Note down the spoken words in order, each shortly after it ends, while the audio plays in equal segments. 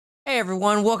Hey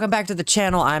everyone, welcome back to the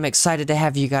channel. I'm excited to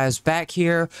have you guys back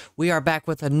here. We are back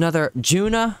with another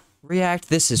Junna react.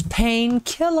 This is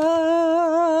Painkiller.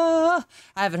 I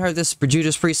haven't heard this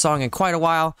Judas Priest song in quite a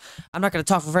while. I'm not going to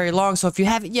talk for very long, so if you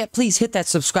haven't yet, please hit that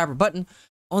subscriber button.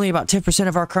 Only about 10%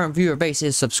 of our current viewer base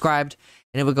is subscribed,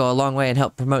 and it would go a long way in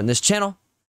help promoting this channel.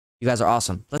 You guys are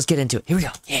awesome. Let's get into it. Here we go.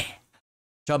 Yeah.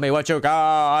 Show me what you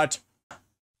got.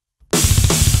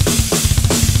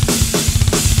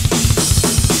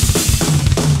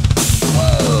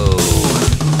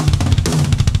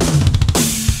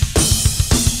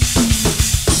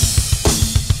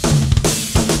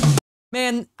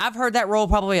 Man, I've heard that roll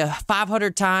probably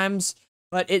 500 times,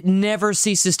 but it never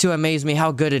ceases to amaze me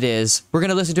how good it is. We're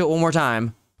gonna listen to it one more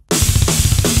time.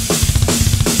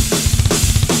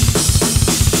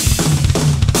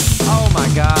 Oh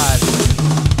my God.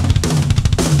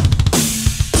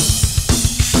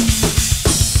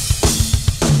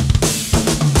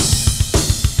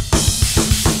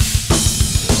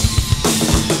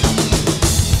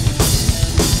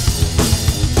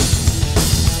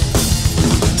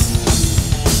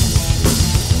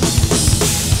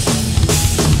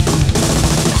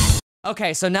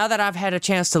 Okay, so now that I've had a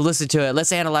chance to listen to it,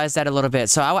 let's analyze that a little bit.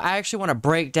 So I actually want to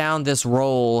break down this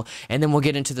roll, and then we'll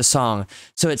get into the song.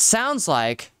 So it sounds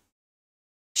like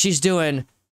she's doing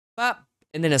bop,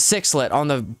 and then a sixlet on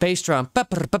the bass drum.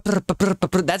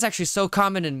 That's actually so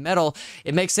common in metal.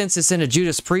 It makes sense it's in a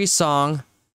Judas Priest song.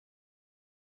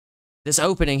 This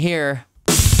opening here.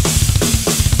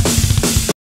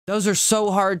 Those are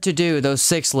so hard to do, those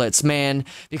sixlets, man,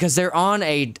 because they're on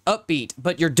a upbeat,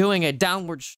 but you're doing a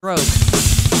downward stroke.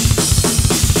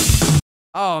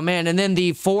 Oh, man, and then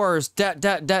the fours, da,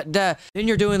 da, da, da. Then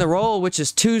you're doing the roll, which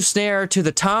is 2 snare to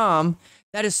the tom.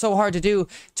 That is so hard to do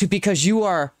because you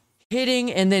are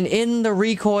hitting and then in the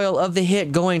recoil of the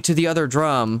hit going to the other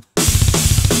drum.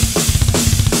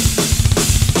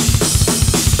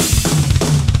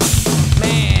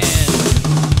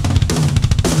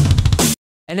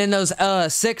 And then those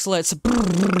sixlets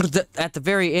at the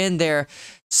very end there,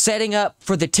 setting up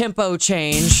for the tempo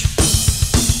change.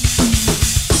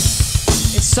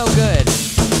 It's so good.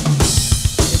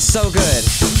 It's so good.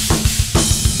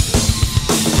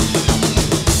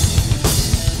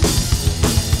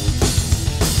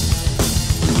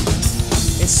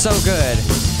 It's so good.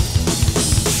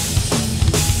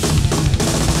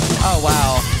 Oh,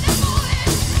 wow.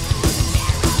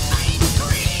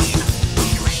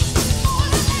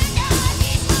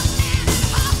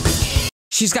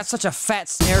 She's got such a fat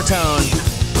snare tone.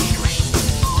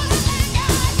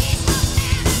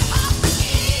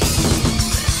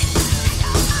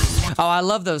 Oh, I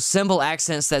love those cymbal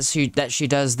accents that she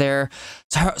does there.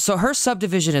 So her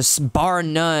subdivision is bar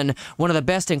none one of the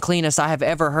best and cleanest I have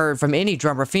ever heard from any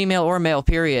drummer, female or male,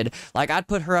 period. Like, I'd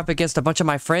put her up against a bunch of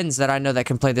my friends that I know that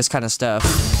can play this kind of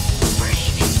stuff.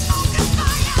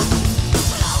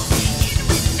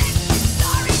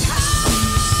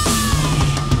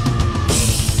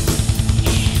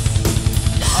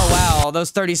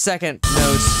 Those 30-second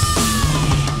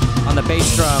notes on the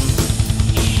bass drum.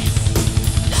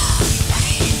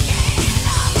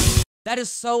 That is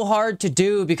so hard to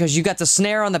do because you got the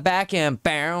snare on the back end,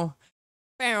 bow,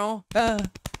 bow,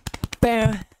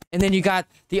 bow, and then you got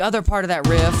the other part of that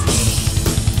riff.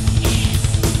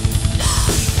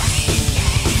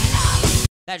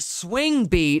 That swing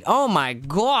beat, oh my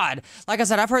God. Like I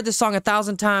said, I've heard this song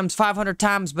 1,000 times, 500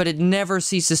 times, but it never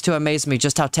ceases to amaze me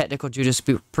just how technical Judas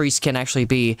Priest can actually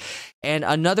be. And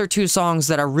another 2 songs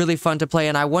that are really fun to play,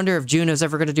 and I wonder if Junna's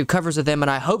ever going to do covers of them,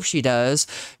 and I hope she does.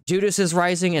 Judas is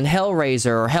Rising and Hellraiser,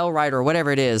 or Hellrider, or whatever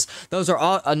it is. Those are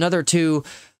all another 2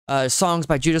 songs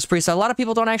by Judas Priest. A lot of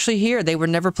people don't actually hear. They were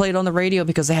never played on the radio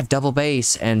because they have double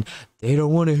bass, and they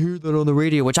don't want to hear that on the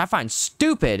radio, which I find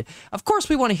stupid. Of course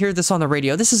we want to hear this on the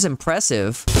radio. This is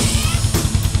impressive.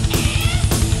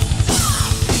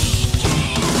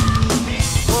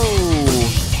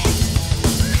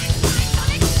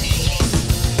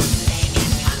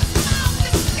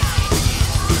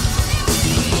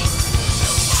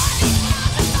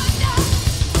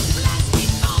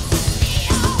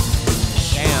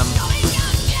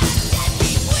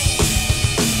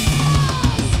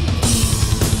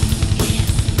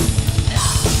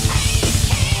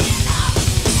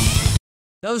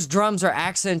 Those drums are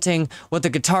accenting what the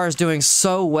guitar is doing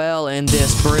so well in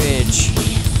this bridge.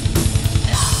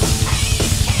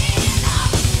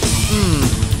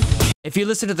 If you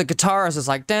listen to the guitars, it's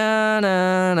like da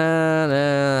na na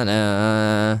na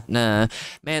na na.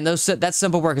 Man, that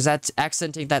cymbal work is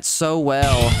accenting that so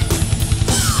well.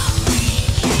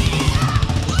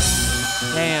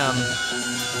 Damn.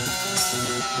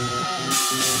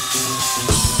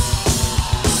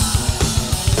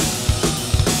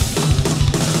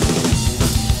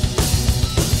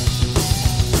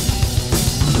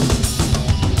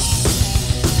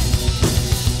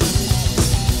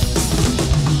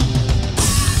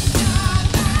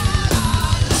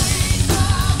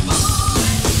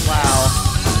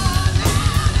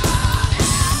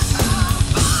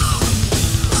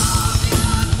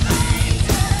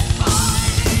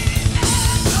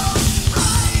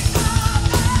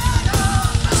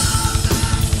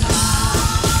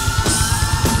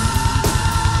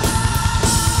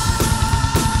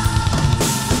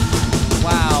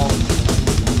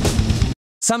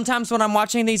 Sometimes when I'm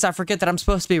watching these, I forget that I'm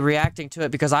supposed to be reacting to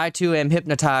it because I too am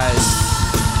hypnotized.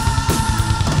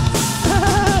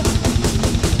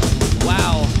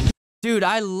 Wow. Dude,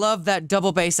 I love that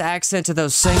double bass accent to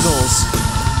those singles.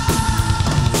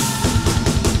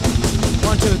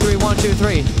 1, 2, 3, 1, 2,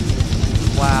 3.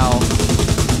 Wow.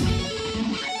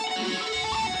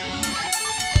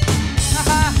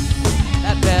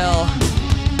 That bell.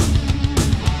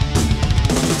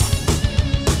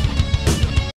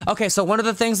 Okay, so one of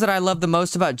the things that I love the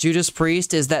most about Judas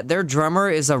Priest is that their drummer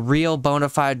is a real bona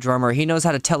fide drummer. He knows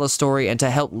how to tell a story and to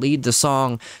help lead the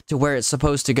song to where it's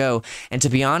supposed to go. And to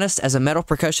be honest, as a metal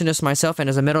percussionist myself and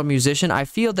as a metal musician, I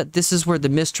feel that this is where the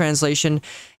mistranslation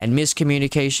and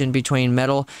miscommunication between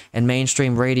metal and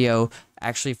mainstream radio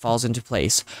actually falls into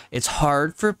place. It's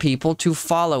hard for people to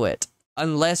follow it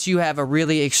unless you have a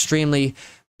really extremely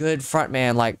good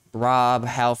frontman like Rob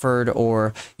Halford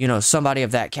or, you know, somebody of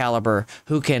that caliber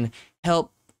who can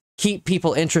help keep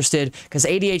people interested, because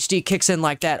ADHD kicks in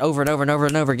like that over and over and over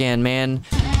and over again, man.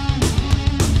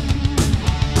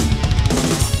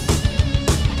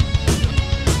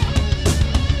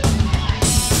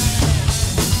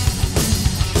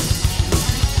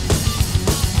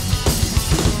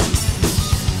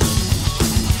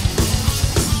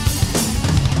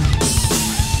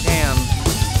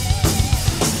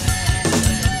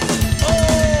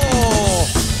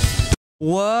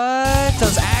 What?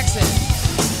 Those accents.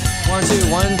 1,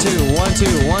 2, 1, 2, 1,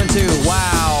 2, 1, 2.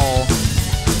 Wow.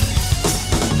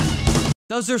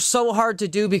 Those are so hard to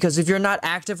do because if you're not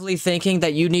actively thinking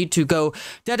that you need to go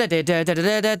da da da da da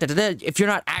da da da da, if you're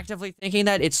not actively thinking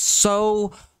that, it's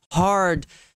so hard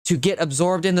to get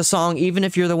absorbed in the song. Even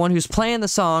if you're the one who's playing the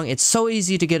song, it's so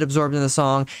easy to get absorbed in the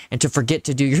song and to forget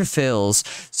to do your fills.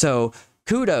 So,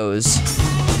 kudos.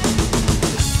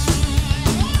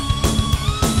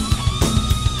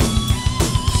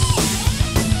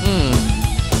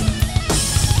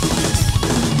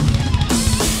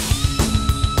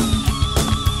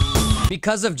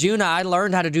 Because of Junna, I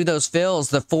learned how to do those fills.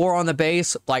 The 4 on the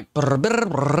bass, like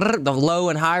the low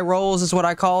and high rolls is what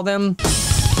I call them.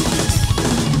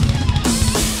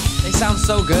 They sound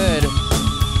so good.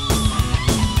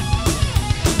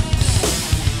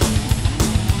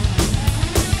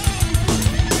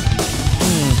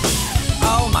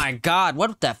 Oh my God,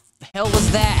 what the hell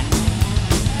was that?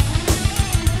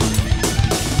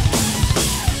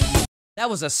 That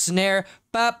was a snare.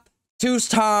 Bop. Two's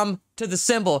tom to the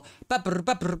cymbal.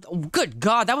 Good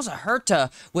God, that was a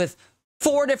herta with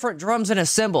 4 different drums and a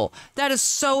cymbal. That is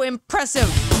so impressive.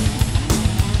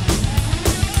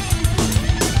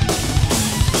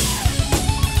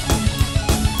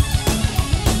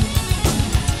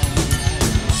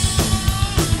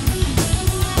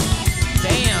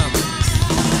 Damn.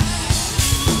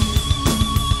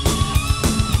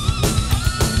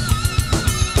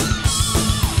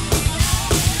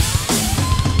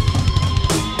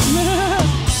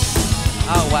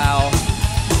 Oh, wow.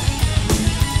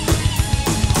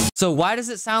 So why does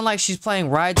it sound like she's playing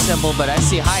ride cymbal, but I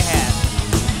see hi-hat?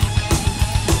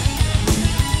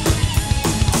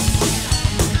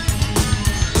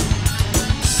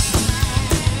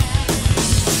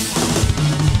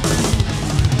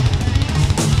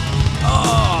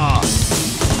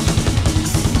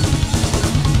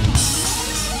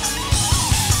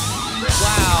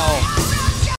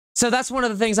 So that's one of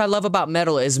the things I love about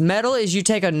metal is you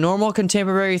take a normal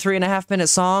contemporary 3.5-minute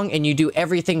song and you do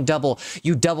everything double.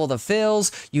 You double the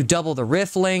fills, you double the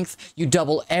riff length, you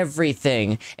double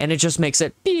everything, and it just makes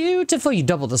it beautiful. You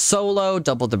double the solo,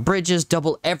 double the bridges,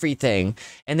 double everything,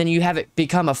 and then you have it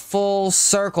become a full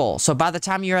circle. So by the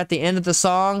time you're at the end of the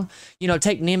song, you know,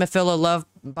 take Nemophila, Love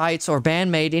Bites, or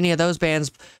Bandmate, any of those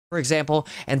bands, for example,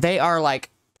 and they are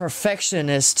like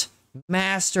perfectionist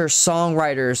master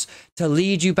songwriters to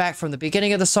lead you back from the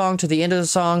beginning of the song to the end of the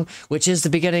song, which is the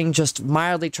beginning just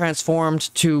mildly transformed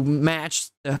to match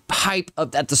the hype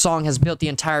that the song has built the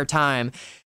entire time.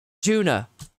 Junna,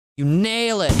 you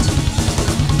nail it.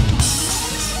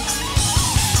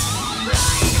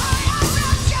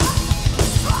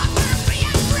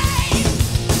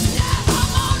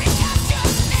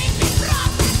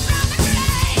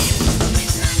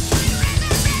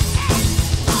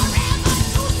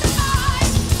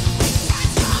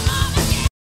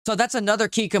 So that's another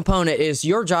key component, is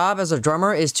your job as a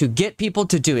drummer is to get people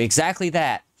to do exactly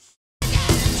that.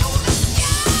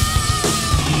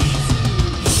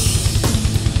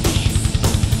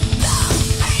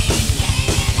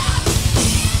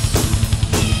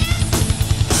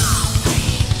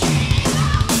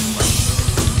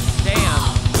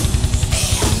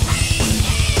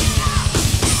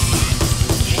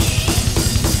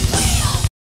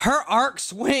 Her arc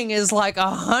swing is like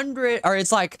 100, or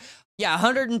it's like, yeah,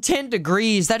 110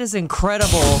 degrees. That is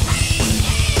incredible.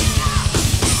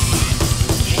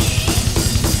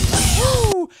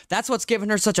 Woo! That's what's giving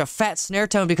her such a fat snare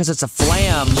tone, because it's a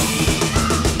flam.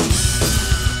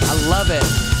 I love it.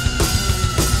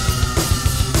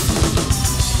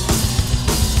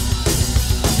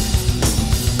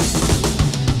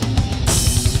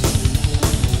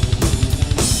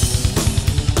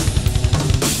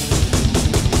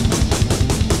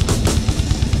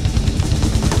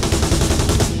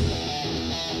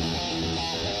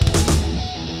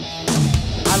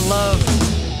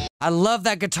 I love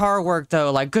that guitar work,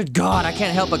 though. Like, good God, I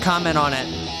can't help but comment on it.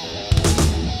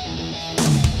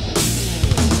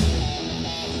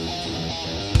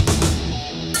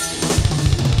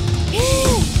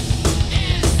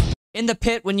 In the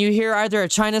pit, when you hear either a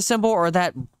China cymbal or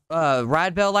that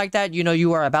ride bell like that, you know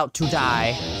you are about to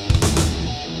die.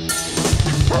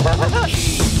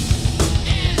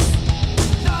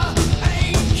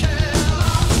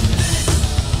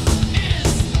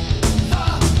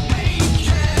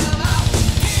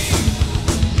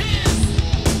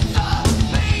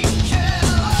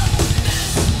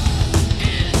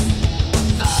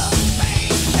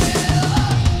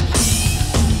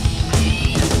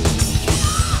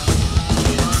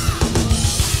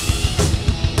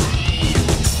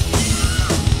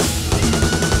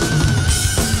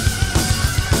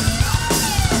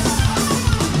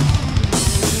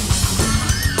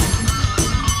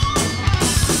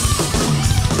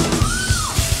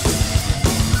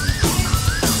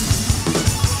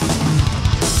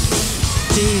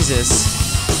 Jesus.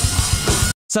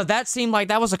 So that seemed like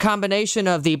that was a combination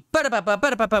of the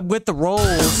with the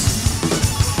rolls.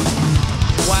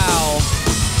 Wow.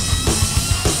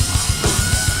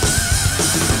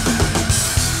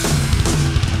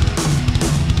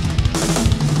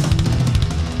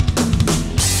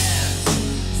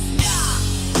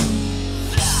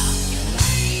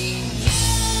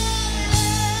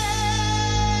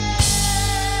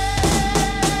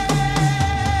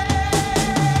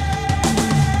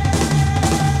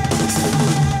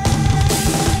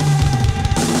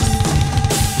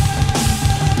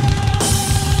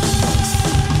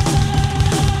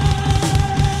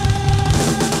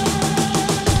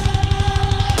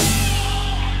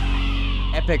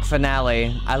 Epic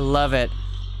finale. I love it.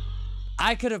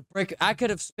 I could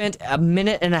have spent a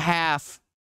minute and a half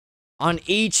on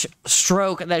each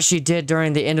stroke that she did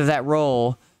during the end of that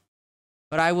roll.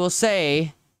 But I will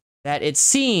say that it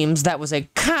seems that was a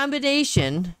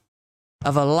combination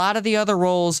of a lot of the other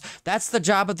rolls. That's the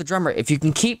job of the drummer. If you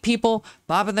can keep people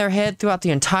bobbing their head throughout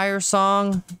the entire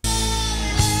song.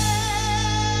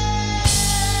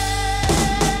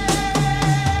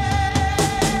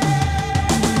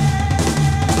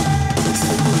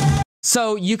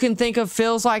 So you can think of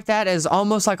fills like that as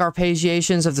almost like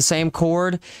arpeggiations of the same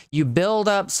chord. You build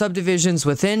up subdivisions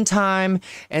within time,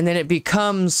 and then it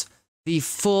becomes the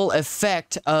full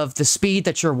effect of the speed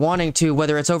that you're wanting to,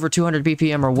 whether it's over 200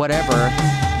 BPM or whatever.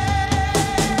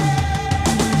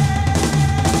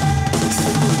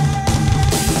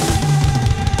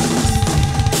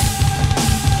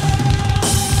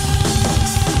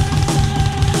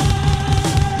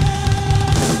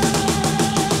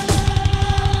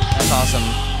 Awesome.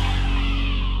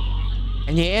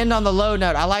 And you end on the low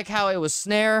note. I like how it was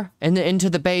snare and then into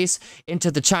the bass,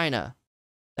 into the China.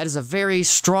 That is a very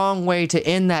strong way to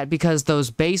end that, because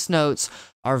those bass notes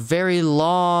are very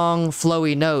long,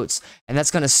 flowy notes, and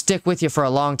that's going to stick with you for a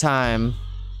long time.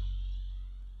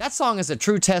 That song is a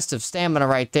true test of stamina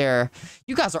right there.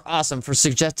 You guys are awesome for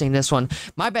suggesting this one.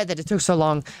 My bad that it took so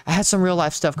long. I had some real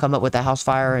life stuff come up with the house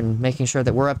fire and making sure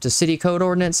that we're up to city code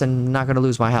ordinance and not going to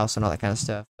lose my house and all that kind of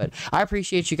stuff. But I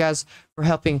appreciate you guys for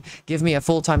helping give me a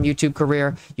full-time YouTube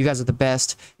career. You guys are the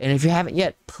best. And if you haven't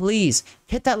yet, please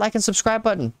hit that like and subscribe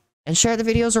button and share the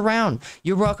videos around.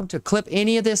 You're welcome to clip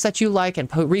any of this that you like and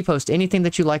repost anything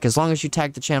that you like, as long as you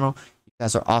tag the channel. You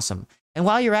guys are awesome. And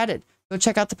while you're at it, go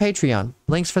check out the Patreon.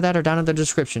 Links for that are down in the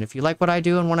description. If you like what I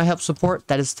do and want to help support,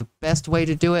 that is the best way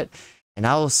to do it. And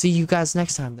I will see you guys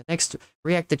next time. The next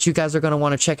react that you guys are going to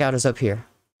want to check out is up here.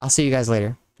 I'll see you guys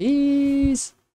later. Peace.